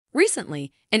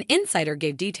Recently, an insider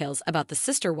gave details about the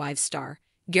Sister Wives star,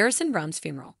 Garrison Brown's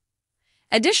funeral.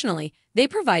 Additionally, they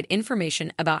provide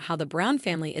information about how the Brown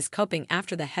family is coping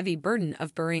after the heavy burden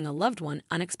of burying a loved one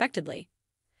unexpectedly.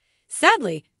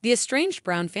 Sadly, the estranged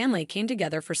Brown family came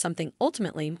together for something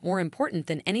ultimately more important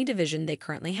than any division they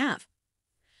currently have.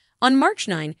 On March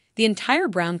 9, the entire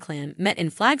Brown clan met in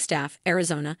Flagstaff,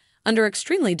 Arizona, under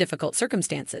extremely difficult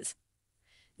circumstances.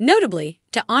 Notably,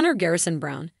 to honor Garrison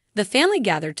Brown, the family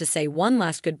gathered to say one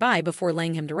last goodbye before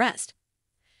laying him to rest.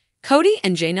 Cody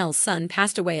and Janelle's son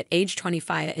passed away at age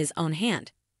 25 at his own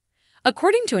hand.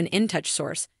 According to an in-touch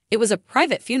source, it was a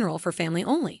private funeral for family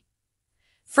only.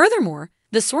 Furthermore,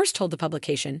 the source told the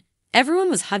publication, everyone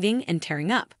was hugging and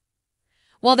tearing up.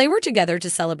 While they were together to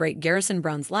celebrate Garrison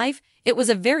Brown's life, it was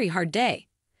a very hard day,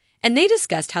 and they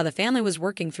discussed how the family was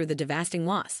working through the devastating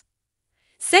loss,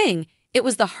 saying it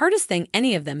was the hardest thing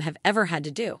any of them have ever had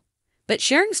to do, but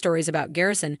sharing stories about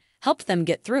Garrison helped them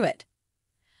get through it.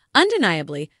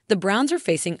 Undeniably, the Browns are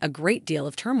facing a great deal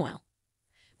of turmoil.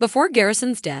 Before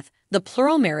Garrison's death, the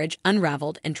plural marriage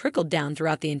unraveled and trickled down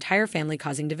throughout the entire family,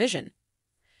 causing division.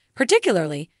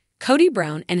 Particularly, Cody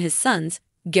Brown and his sons,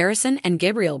 Garrison and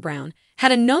Gabriel Brown,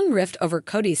 had a known rift over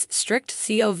Cody's strict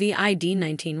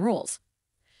COVID-19 rules.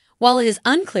 While it is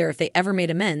unclear if they ever made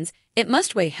amends, it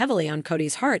must weigh heavily on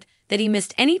Cody's heart that he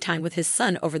missed any time with his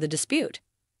son over the dispute.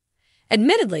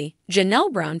 Admittedly,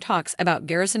 Janelle Brown talks about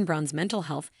Garrison Brown's mental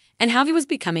health and how he was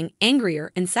becoming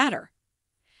angrier and sadder.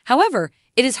 However,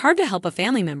 it is hard to help a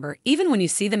family member even when you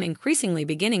see them increasingly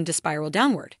beginning to spiral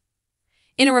downward.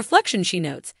 In a reflection, she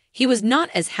notes, he was not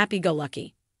as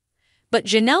happy-go-lucky. But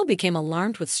Janelle became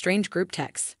alarmed with strange group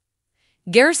texts.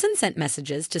 Garrison sent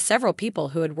messages to several people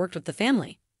who had worked with the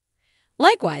family.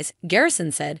 Likewise,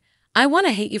 Garrison said, I want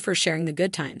to hate you for sharing the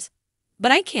good times.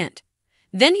 But I can't.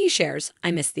 Then he shares,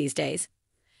 I miss these days.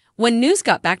 When news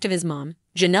got back to his mom,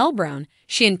 Janelle Brown,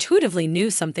 she intuitively knew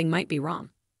something might be wrong.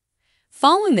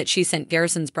 Following that, she sent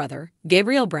Garrison's brother,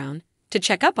 Gabriel Brown, to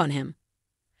check up on him.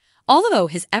 Although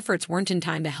his efforts weren't in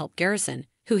time to help Garrison,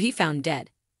 who he found dead.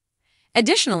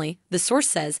 Additionally, the source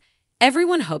says,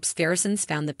 everyone hopes Garrison's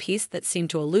found the peace that seemed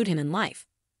to elude him in life.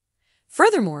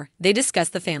 Furthermore, they discuss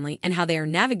the family and how they are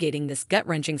navigating this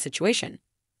gut-wrenching situation,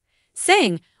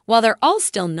 saying, while they're all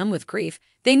still numb with grief,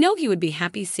 they know he would be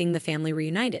happy seeing the family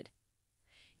reunited.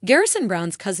 Garrison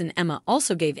Brown's cousin Emma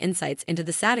also gave insights into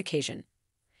the sad occasion.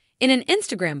 In an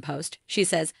Instagram post, she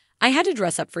says, I had to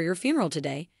dress up for your funeral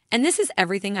today, and this is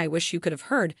everything I wish you could have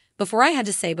heard before I had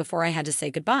to say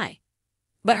goodbye.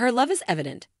 But her love is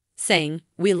evident, saying,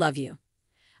 we love you.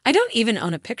 I don't even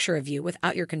own a picture of you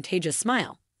without your contagious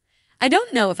smile. I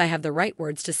don't know if I have the right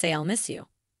words to say I'll miss you.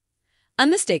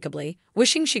 Unmistakably,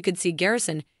 wishing she could see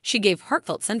Garrison, she gave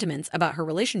heartfelt sentiments about her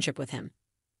relationship with him.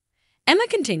 Emma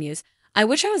continues, I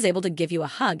wish I was able to give you a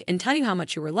hug and tell you how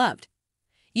much you were loved.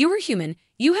 You were human,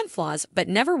 you had flaws, but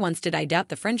never once did I doubt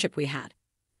the friendship we had.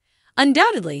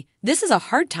 Undoubtedly, this is a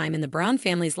hard time in the Brown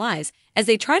family's lives as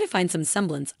they try to find some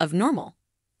semblance of normal.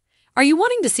 Are you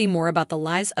wanting to see more about the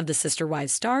lives of the Sister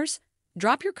Wives stars?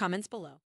 Drop your comments below.